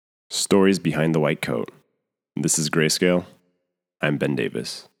Stories behind the white coat. This is Grayscale. I'm Ben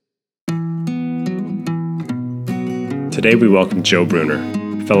Davis. Today we welcome Joe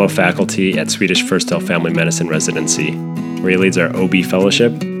Brunner, fellow faculty at Swedish First Health Family Medicine Residency, where he leads our OB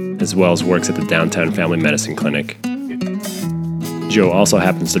fellowship, as well as works at the Downtown Family Medicine Clinic. Joe also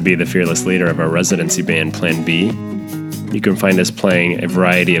happens to be the fearless leader of our residency band Plan B. You can find us playing a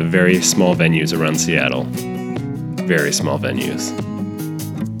variety of very small venues around Seattle. Very small venues.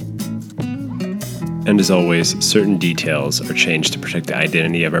 And as always, certain details are changed to protect the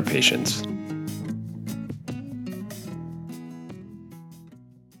identity of our patients.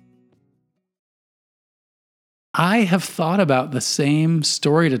 I have thought about the same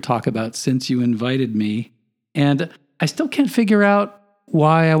story to talk about since you invited me, and I still can't figure out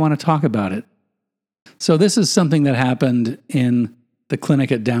why I want to talk about it. So this is something that happened in the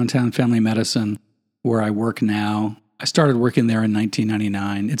clinic at Downtown Family Medicine, where I work now. I started working there in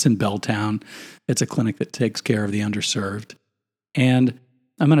 1999. It's in Belltown. It's a clinic that takes care of the underserved. And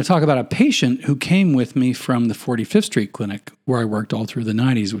I'm going to talk about a patient who came with me from the 45th Street Clinic, where I worked all through the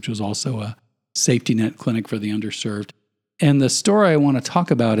 90s, which was also a safety net clinic for the underserved. And the story I want to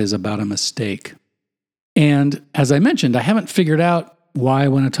talk about is about a mistake. And as I mentioned, I haven't figured out why I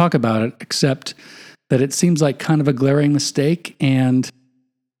want to talk about it, except that it seems like kind of a glaring mistake, and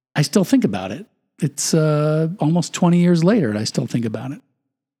I still think about it. It's almost 20 years later, and I still think about it.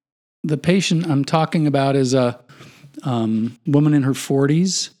 The patient I'm talking about is a woman in her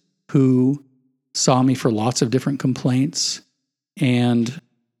 40s who saw me for lots of different complaints, and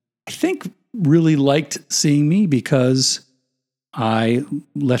I think really liked seeing me because I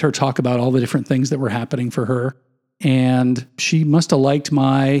let her talk about all the different things that were happening for her, and she must have liked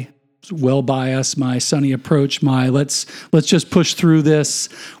my well-biased, my sunny approach, my let's just push through this,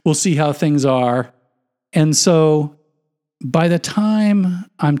 we'll see how things are. And so by the time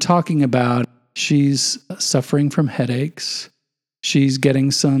I'm talking about, she's suffering from headaches. She's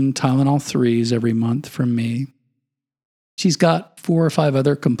getting some Tylenol 3s every month from me. She's got 4 or 5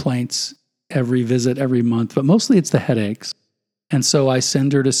 other complaints every visit, every month, but mostly it's the headaches. And so I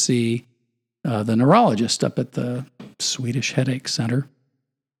send her to see the neurologist up at the Swedish Headache Center.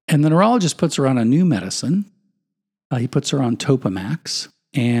 And the neurologist puts her on a new medicine. He puts her on Topamax,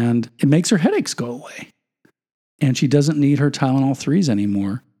 and it makes her headaches go away. And she doesn't need her Tylenol 3s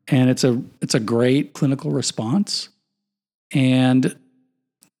anymore. And it's a great clinical response. And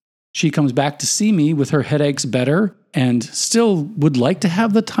she comes back to see me with her headaches better and still would like to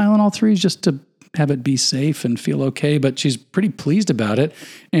have the Tylenol 3s just to have it be safe and feel okay, but she's pretty pleased about it.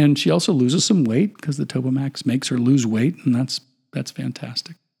 And she also loses some weight because the Topamax makes her lose weight, and that's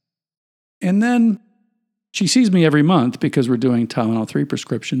fantastic. And then she sees me every month because we're doing Tylenol 3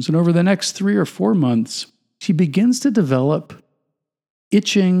 prescriptions. And over the next 3 or 4 months, she begins to develop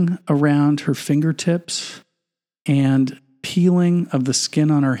itching around her fingertips and peeling of the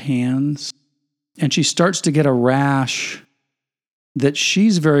skin on her hands. And she starts to get a rash that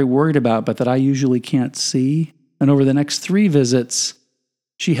she's very worried about, but that I usually can't see. And over the next 3 visits,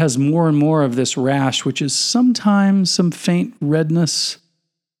 she has more and more of this rash, which is sometimes some faint redness,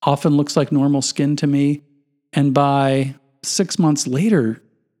 often looks like normal skin to me. And by 6 months later,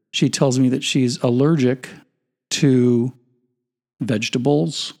 she tells me that she's allergic to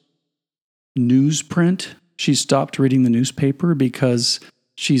vegetables, newsprint. She stopped reading the newspaper because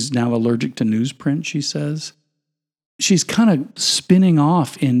she's now allergic to newsprint, she says. She's kind of spinning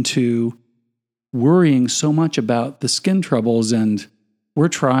off into worrying so much about the skin troubles, and we're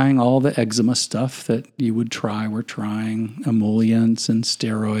trying all the eczema stuff that you would try. We're trying emollients and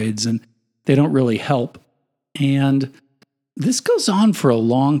steroids, and they don't really help. And this goes on for a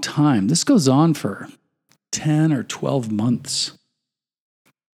long time. This goes on for 10 or 12 months.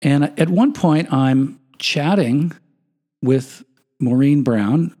 And at one point, I'm chatting with Maureen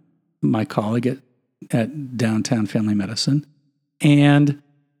Brown, my colleague at Downtown Family Medicine, and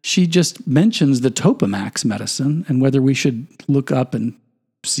she just mentions the Topamax medicine and whether we should look up and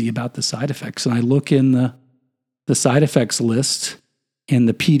see about the side effects. And I look in the side effects list in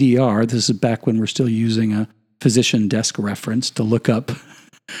the PDR. This is back when we're still using a physician desk reference to look up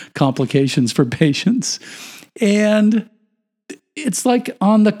complications for patients. And it's like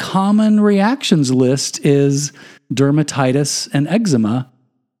on the common reactions list is dermatitis and eczema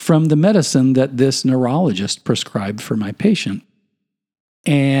from the medicine that this neurologist prescribed for my patient.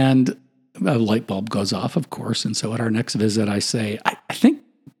 And a light bulb goes off, of course. And so at our next visit, I say, I think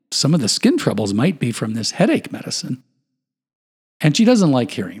some of the skin troubles might be from this headache medicine. And she doesn't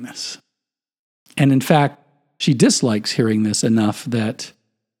like hearing this. And in fact, she dislikes hearing this enough that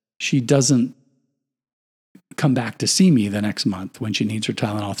she doesn't come back to see me the next month when she needs her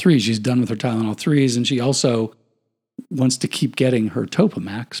Tylenol 3s. She's done with her Tylenol 3s, and she also wants to keep getting her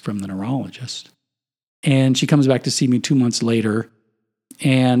Topamax from the neurologist. And she comes back to see me 2 months later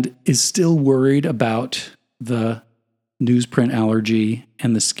and is still worried about the newsprint allergy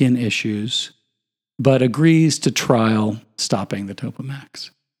and the skin issues, but agrees to trial stopping the Topamax.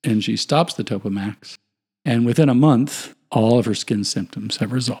 And she stops the Topamax, and within a month, all of her skin symptoms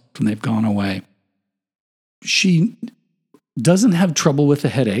have resolved and they've gone away. She doesn't have trouble with the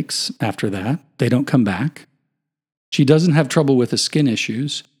headaches after that. They don't come back. She doesn't have trouble with the skin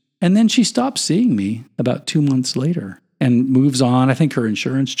issues. And then she stops seeing me about 2 months later and moves on. I think her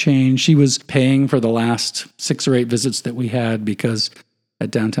insurance changed. She was paying for the last 6 or 8 visits that we had because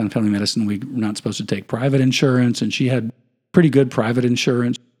at Downtown Family Medicine, we were not supposed to take private insurance, and she had pretty good private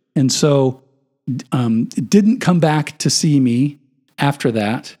insurance. And so didn't come back to see me after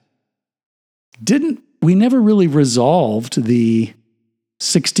that. We never really resolved the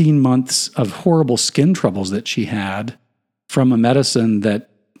 16 months of horrible skin troubles that she had from a medicine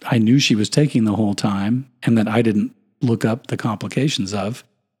that I knew she was taking the whole time and that I didn't look up the complications of.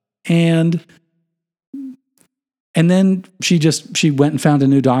 And then she went and found a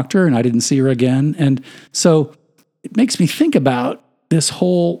new doctor, and I didn't see her again. And so it makes me think about this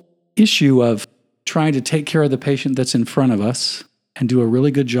whole issue of trying to take care of the patient that's in front of us and do a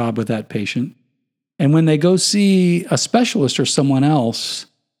really good job with that patient. And when they go see a specialist or someone else,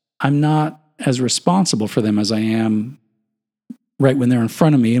 I'm not as responsible for them as I am right when they're in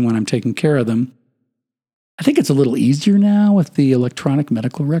front of me and when I'm taking care of them. I think it's a little easier now with the electronic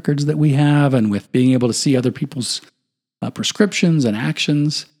medical records that we have and with being able to see other people's prescriptions and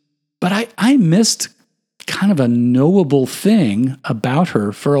actions. But I missed kind of a knowable thing about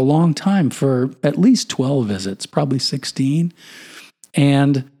her for a long time, for at least 12 visits, probably 16.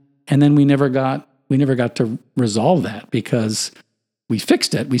 And then we never got to resolve that because we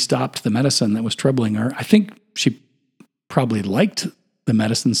fixed it. We stopped the medicine that was troubling her. I think she probably liked the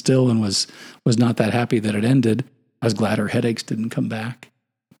medicine still and was not that happy that it ended. I was glad her headaches didn't come back.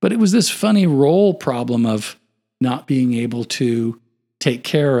 But it was this funny role problem of not being able to take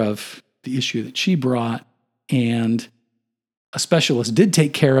care of the issue that she brought, and a specialist did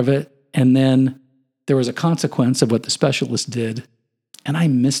take care of it, and then there was a consequence of what the specialist did, and I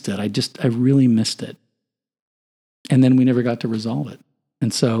missed it. I really missed it. And then we never got to resolve it.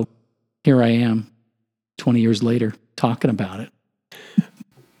 And so here I am 20 years later talking about it.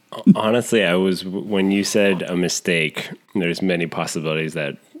 Honestly, when you said a mistake, there's many possibilities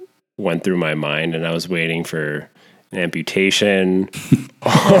that went through my mind, and I was waiting for an amputation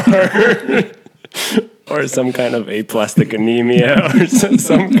or some kind of aplastic anemia or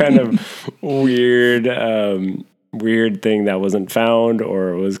some kind of weird thing that wasn't found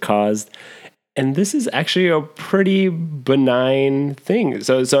or was caused. And this is actually a pretty benign thing.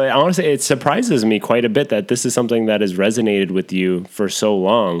 So honestly, it surprises me quite a bit that this is something that has resonated with you for so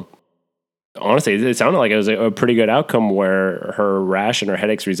long. Honestly, it sounded like it was a pretty good outcome where her rash and her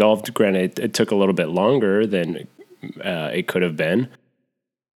headaches resolved. Granted, it took a little bit longer than it could have been.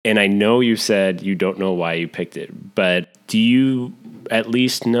 And I know you said you don't know why you picked it, but do you at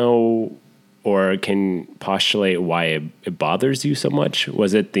least know or can postulate why it bothers you so much?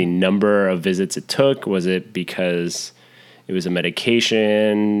 Was it the number of visits it took? Was it because it was a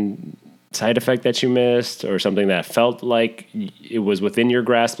medication side effect that you missed, or something that felt like it was within your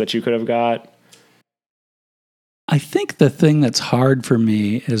grasp that you could have got? I think the thing that's hard for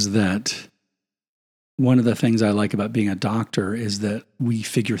me is that one of the things I like about being a doctor is that we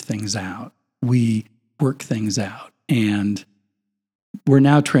figure things out. We work things out. And we're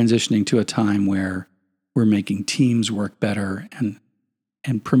now transitioning to a time where we're making teams work better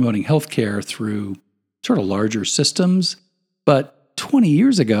and promoting healthcare through sort of larger systems. But 20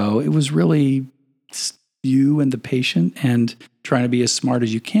 years ago, it was really you and the patient and trying to be as smart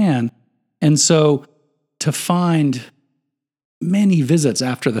as you can. And so to find many visits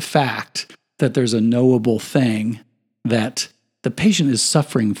after the fact that there's a knowable thing that the patient is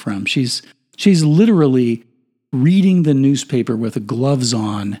suffering from, she's literally reading the newspaper with gloves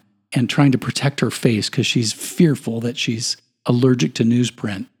on and trying to protect her face because she's fearful that she's allergic to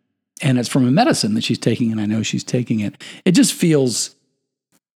newsprint. And it's from a medicine that she's taking, and I know she's taking it. It just feels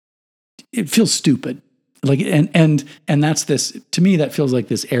stupid. Like, and that's this, to me, that feels like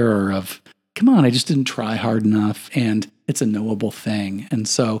this error of, come on, I just didn't try hard enough, and it's a knowable thing. And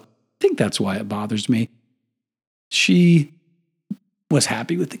so I think that's why it bothers me. She was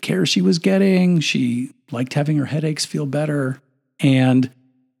happy with the care she was getting. She liked having her headaches feel better. And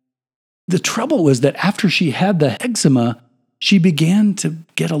the trouble was that after she had the eczema, she began to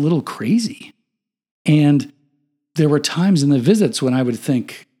get a little crazy. And there were times in the visits when I would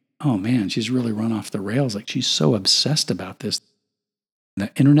think, oh man, she's really run off the rails. Like she's so obsessed about this. The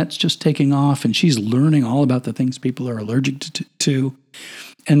internet's just taking off and she's learning all about the things people are allergic to.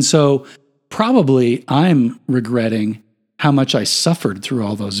 And so probably I'm regretting how much I suffered through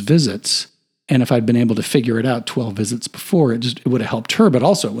all those visits. And if I'd been able to figure it out 12 visits before, it would have helped her, but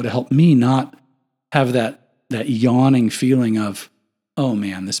also it would have helped me not have that yawning feeling of, oh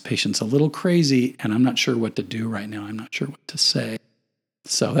man, this patient's a little crazy and I'm not sure what to do right now. I'm not sure what to say.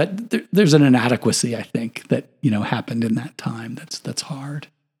 So there's an inadequacy, I think, that happened in that time. That's hard.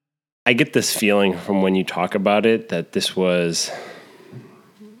 I get this feeling from when you talk about it that this was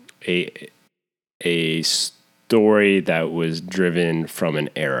a story that was driven from an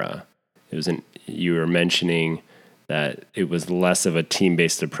era. You were mentioning that it was less of a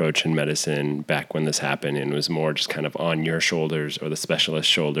team-based approach in medicine back when this happened, and it was more just kind of on your shoulders or the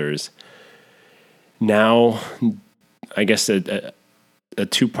specialist's shoulders. Now, I guess a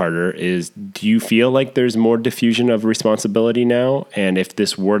two-parter is, do you feel like there's more diffusion of responsibility now? And if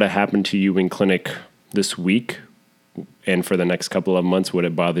this were to happen to you in clinic this week and for the next couple of months, would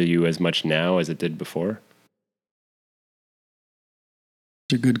it bother you as much now as it did before?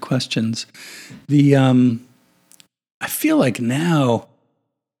 Those are good questions. I feel like now,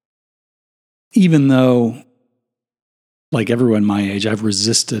 even though, like everyone my age, I've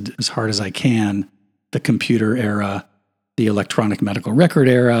resisted as hard as I can the computer era, the electronic medical record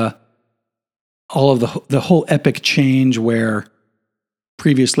era, all of the whole epic change where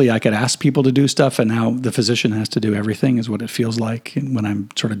previously I could ask people to do stuff and now the physician has to do everything is what it feels like when I'm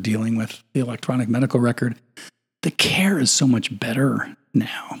sort of dealing with the electronic medical record. The care is so much better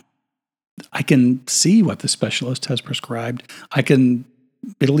now. I can see what the specialist has prescribed.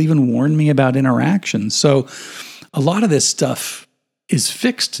 It'll even warn me about interactions. So a lot of this stuff is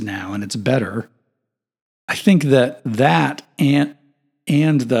fixed now and it's better. I think that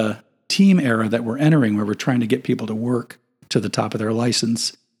and the team era that we're entering, where we're trying to get people to work to the top of their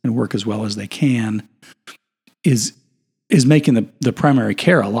license and work as well as they can, is making the primary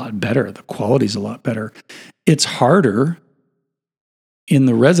care a lot better. The quality's a lot better. It's harder in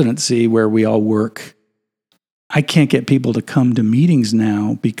the residency where we all work. I can't get people to come to meetings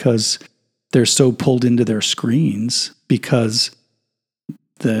now because they're so pulled into their screens because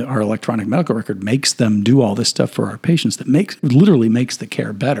our electronic medical record makes them do all this stuff for our patients that literally makes the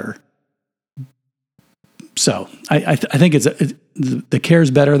care better. So I think the care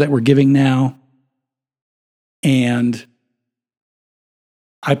is better that we're giving now. And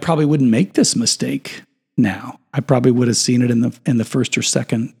I probably wouldn't make this mistake now. I probably would have seen it in the first or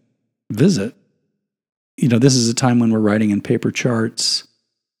second visit. This is a time when we're writing in paper charts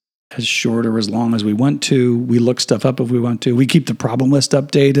as short or as long as we want to. We look stuff up if we want to. We keep the problem list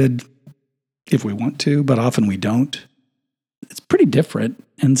updated if we want to, but often we don't. It's pretty different.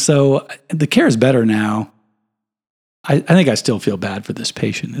 And so the care is better now. I think I still feel bad for this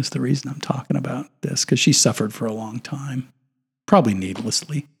patient is the reason I'm talking about this, because she suffered for a long time, probably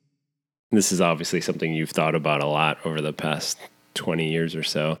needlessly. This is obviously something you've thought about a lot over the past 20 years or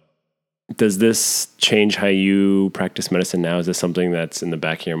so. Does this change how you practice medicine now? Is this something that's in the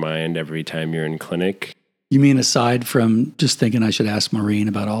back of your mind every time you're in clinic? You mean aside from just thinking I should ask Maureen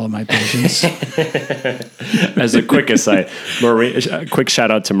about all of my patients? As a quick aside, a quick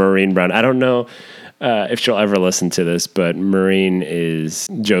shout out to Maureen Brown. I don't know if she'll ever listen to this, but Maureen is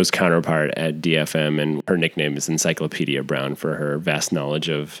Joe's counterpart at DFM, and her nickname is Encyclopedia Brown for her vast knowledge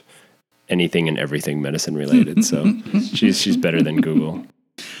of anything and everything medicine related. So she's better than Google.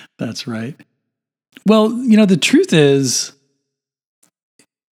 That's right. Well, the truth is,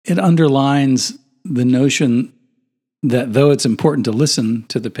 it underlines the notion that though it's important to listen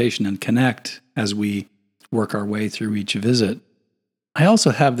to the patient and connect as we work our way through each visit, I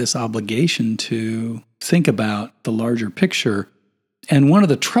also have this obligation to think about the larger picture. And one of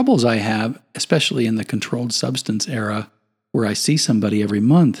the troubles I have, especially in the controlled substance era, where I see somebody every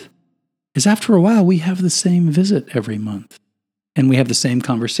month, is after a while we have the same visit every month. And we have the same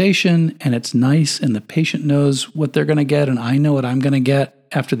conversation, and it's nice, and the patient knows what they're going to get, and I know what I'm going to get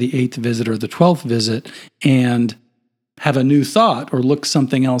after the 8th visit or the 12th visit, and have a new thought or look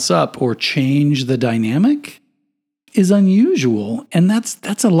something else up or change the dynamic is unusual. And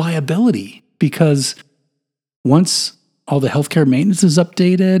that's a liability, because once all the healthcare maintenance is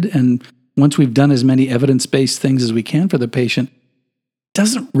updated and once we've done as many evidence-based things as we can for the patient,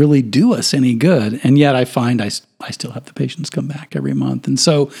 doesn't really do us any good. And yet I find I still have the patients come back every month. And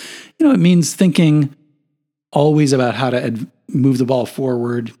so, it means thinking always about how to move the ball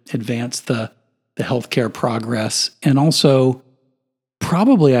forward, advance the healthcare progress. And also,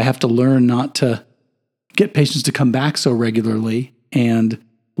 probably I have to learn not to get patients to come back so regularly and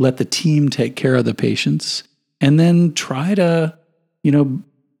let the team take care of the patients, and then try to,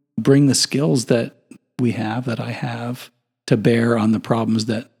 bring the skills that I have to bear on the problems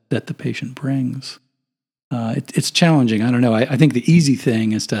that the patient brings. It's challenging. I don't know. I think the easy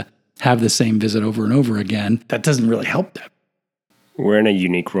thing is to have the same visit over and over again. That doesn't really help them. We're in a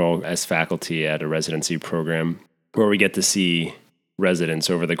unique role as faculty at a residency program where we get to see residents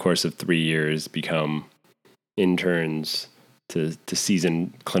over the course of 3 years become interns to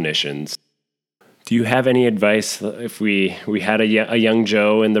seasoned clinicians. Do you have any advice if we had a young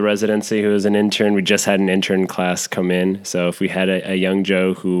Joe in the residency who was an intern? We just had an intern class come in. So if we had a young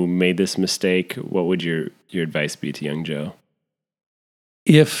Joe who made this mistake, what would your advice be to young Joe?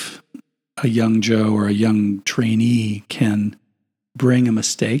 If a young Joe or a young trainee can bring a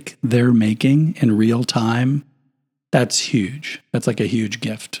mistake they're making in real time, that's huge. That's like a huge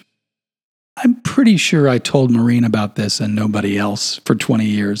gift. I'm pretty sure I told Maureen about this and nobody else for 20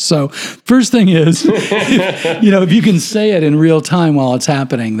 years. So first thing is, if you can say it in real time while it's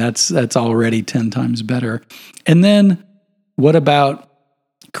happening, that's already 10 times better. And then what about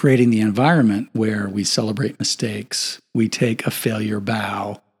creating the environment where we celebrate mistakes, we take a failure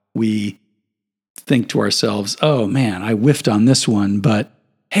bow, we think to ourselves, oh man, I whiffed on this one, but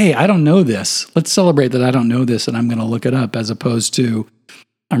hey, I don't know this. Let's celebrate that I don't know this and I'm going to look it up, as opposed to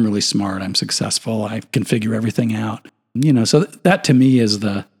I'm really smart, I'm successful, I can figure everything out. So that to me is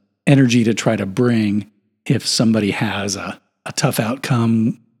the energy to try to bring if somebody has a tough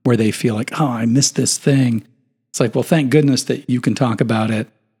outcome where they feel like, oh, I missed this thing. It's like, well, thank goodness that you can talk about it.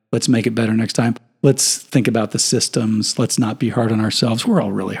 Let's make it better next time. Let's think about the systems. Let's not be hard on ourselves. We're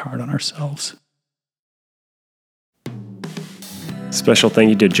all really hard on ourselves. Special thank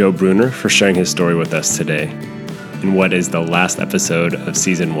you to Joe Bruner for sharing his story with us today in what is the last episode of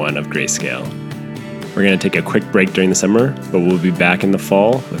Season 1 of Grayscale. We're going to take a quick break during the summer, but we'll be back in the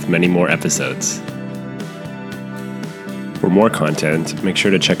fall with many more episodes. For more content, make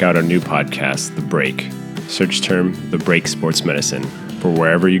sure to check out our new podcast, The Break. Search term The Break Sports Medicine for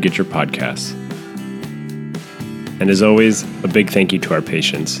wherever you get your podcasts. And as always, a big thank you to our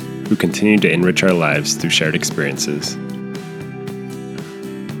patients who continue to enrich our lives through shared experiences.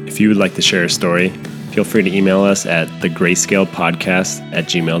 If you would like to share a story, feel free to email us at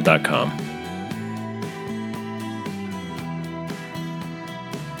thegrayscalepodcast@gmail.com.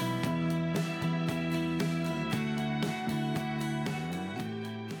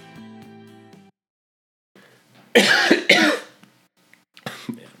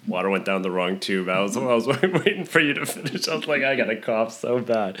 Water went down the wrong tube. I was waiting for you to finish. I was like, I got to cough so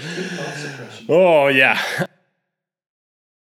bad. Oh, yeah.